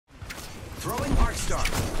Throwing arc star.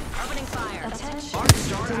 Opening fire. Arc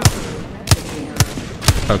star out.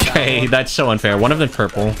 Okay, that's so unfair. One of them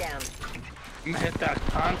purple. You hit that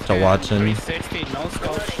constant To Watson. 360, no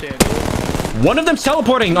scope shit. One of them's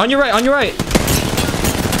teleporting. On your right. On your right.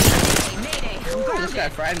 Oh, this guy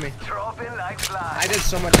fried me. I did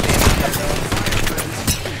so much damage.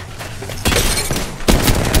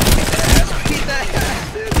 Beat that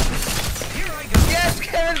ass, dude. Yes,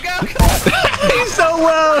 Kevin, go! He's so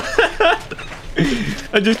low.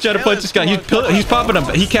 I just tried to punch this guy. He's popping him.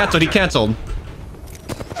 He canceled. He canceled.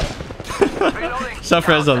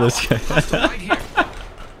 Self-res on this guy.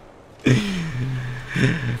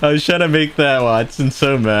 I was trying to make that Watson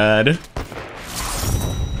so mad.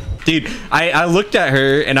 Dude, I looked at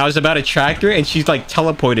her and I was about to track her and she's like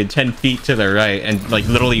teleported 10 feet to the right and like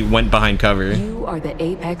literally went behind cover. You are the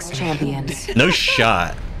Apex champions. No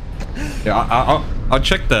shot. Yeah, I'll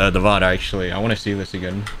check the VOD actually. I want to see this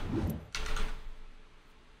again.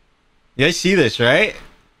 You guys see this, right?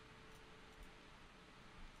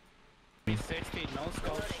 360, no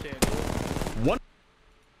scope shit. One.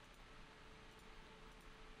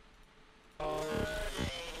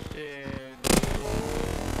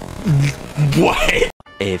 What?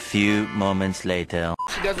 A few moments later.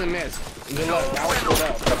 She doesn't miss. Good luck. Now it's good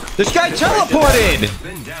up. This guy teleported!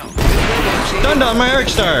 Stunned on my arc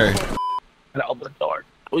star. Gotta open the door.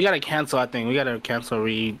 We gotta cancel, I think. We gotta cancel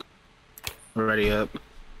read. We're ready up.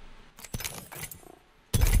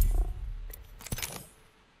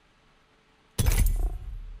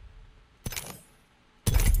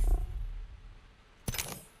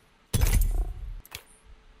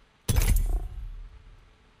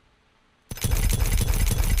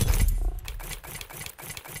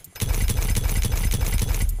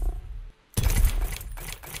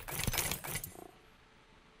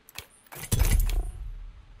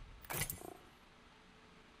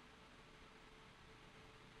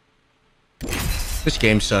 This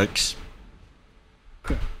game sucks.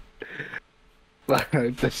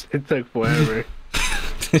 This shit took forever.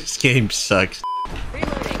 This game sucks.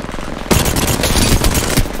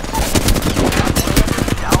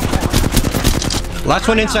 Last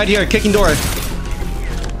one inside here, kicking door.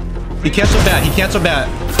 He canceled bat, he canceled bat.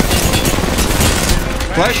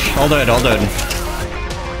 Flush, all dead, all dead.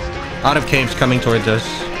 Out of caves coming towards us.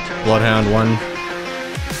 Bloodhound one.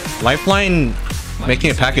 Lifeline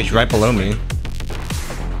making a package right below me.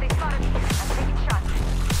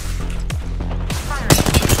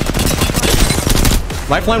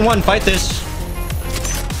 Lifeline 1, fight this.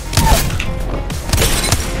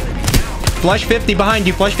 Flush 50 behind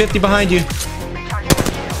you, flush 50 behind you.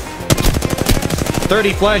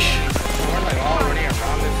 30 flush.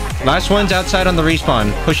 Last one's outside on the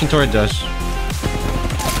respawn, pushing towards us.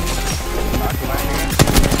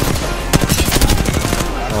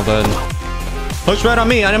 Well done. Push right on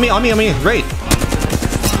me, on me, Wraith.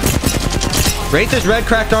 Wraith is red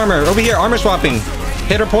cracked armor. Over here, armor swapping.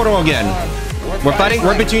 Hit her portal again. We're fighting.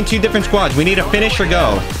 We're between two different squads. We need to finish or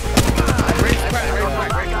go.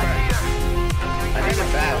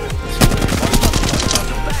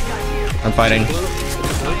 I'm fighting.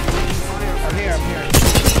 I'm here.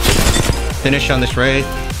 Finish on this Wraith.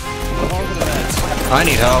 I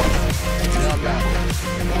need help.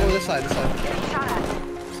 Oh, this side.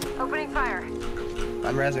 Opening fire.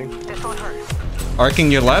 I'm rezzing. This one hurts.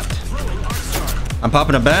 Arcing your left. I'm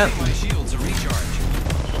popping a bat.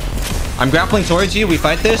 I'm grappling towards you. We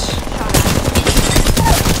fight this.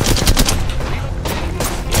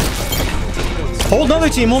 Hold another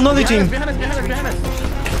team. Hold another team. Behind us.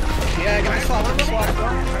 Yeah, I got the swap.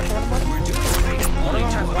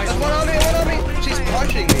 There's one on me. She's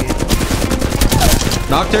pushing me.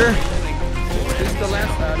 Knocked her. This is the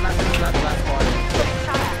last, not the last part.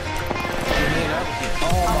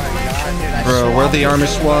 Oh my god, dude. I Bro, swapped where are the armor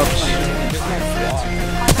her. swaps?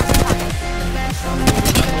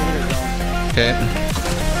 Okay.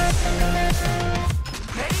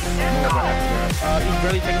 He's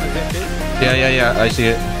really taking the zip, dude. Yeah. I see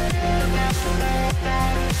it.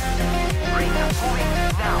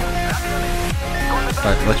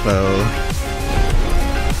 Alright, let's go.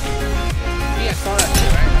 Yeah, I saw that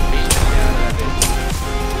shit, right?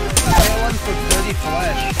 I one for 30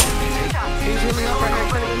 flash. He's healing up right here,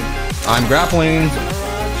 Kevin. I'm grappling.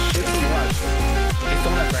 Shoot some rush. He's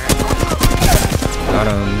throwing that for him. Got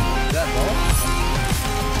him. Is that both?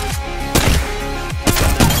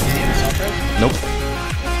 Nope.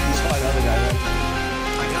 He's probably the other guy then.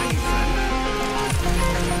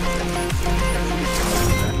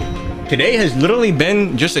 Today has literally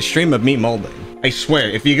been just a stream of me molding. I swear,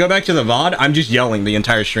 if you go back to the VOD, I'm just yelling the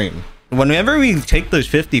entire stream. Whenever we take those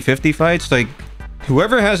 50-50 fights, like,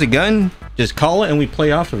 Whoever has a gun, just call it and we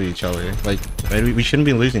play off of each other. Like, we shouldn't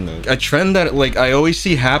be losing those. A trend that like I always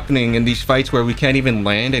see happening in these fights where we can't even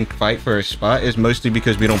land and fight for a spot is mostly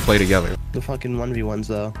because we don't play together. The fucking 1v1s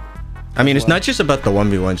though. I mean, it's not just about the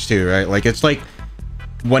 1v1s too, right? Like, it's like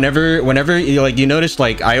whenever you like, you notice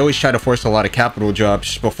like I always try to force a lot of capital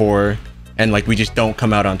drops before, and like we just don't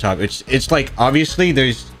come out on top. It's like obviously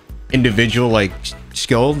there's individual like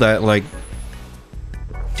skill that like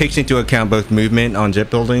takes into account both movement on zip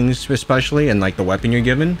buildings especially and like the weapon you're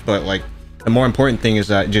given, but like the more important thing is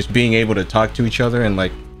that just being able to talk to each other and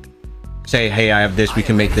like say, hey, I have this, we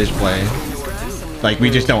can make this play. Like, we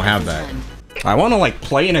just don't have that. I want to like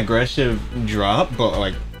play an aggressive drop, but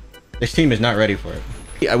like this team is not ready for it.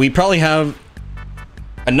 Yeah, we probably have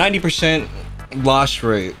a 90% loss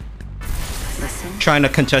rate trying to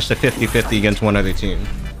contest a 50-50 against one other team.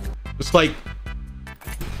 It's like,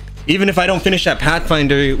 even if I don't finish that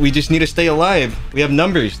Pathfinder, we just need to stay alive. We have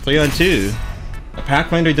numbers, 3-on-2. A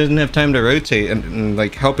Pathfinder doesn't have time to rotate and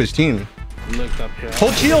like help his team. Look up here.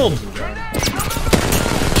 Hold shield!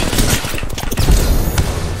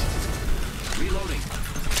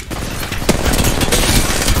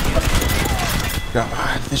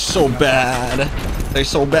 God, they're so bad. They're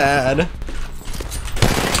so bad.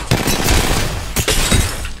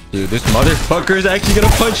 Dude, this motherfucker is actually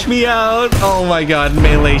gonna punch me out. Oh my god,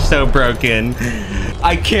 melee's so broken.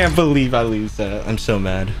 I can't believe I lose that. I'm so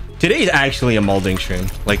mad. Today's actually a Malding stream.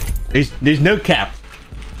 Like, there's no cap.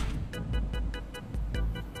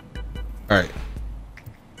 Alright.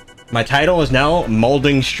 My title is now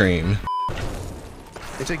Malding stream.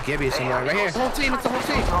 It's a Gibby somewhere. Right here. It's the whole team. It's the whole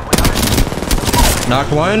team.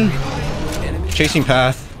 Knock one. Chasing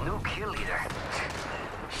path.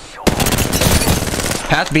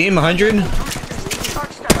 Path beam 100.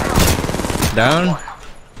 Down.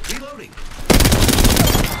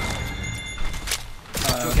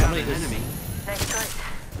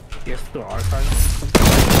 Yes, to our side.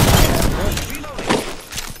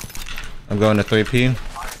 I'm going to 3P.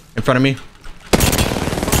 In front of me.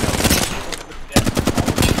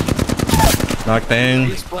 Knock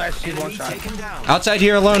bang. Splash, hit one shot. Outside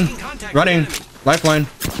here alone. Running. Lifeline.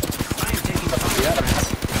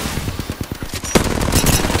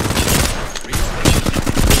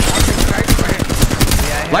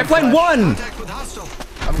 Lifeline one!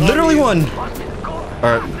 Literally one!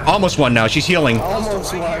 Or almost one now. She's healing.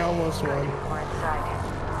 Almost one. Almost one.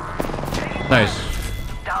 Nice.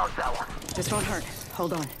 This won't hurt.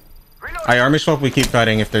 Hold on. I armor swap. We keep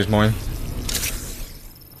fighting if there's more.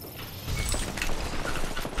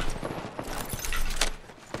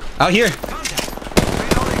 Out here.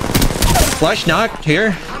 Flush knocked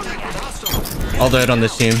here. All dead on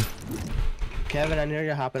this team. Kevin, I know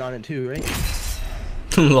you're hopping on it too, right?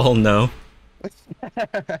 Lol, no.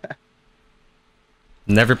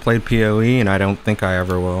 Never played PoE, and I don't think I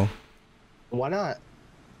ever will. Why not?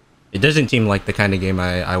 It doesn't seem like the kind of game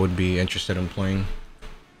I would be interested in playing.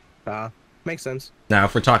 Makes sense. Now,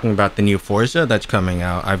 if we're talking about the new Forza that's coming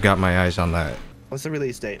out, I've got my eyes on that. What's the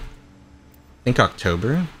release date? I think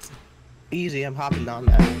October. Easy, I'm hopping on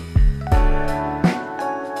that.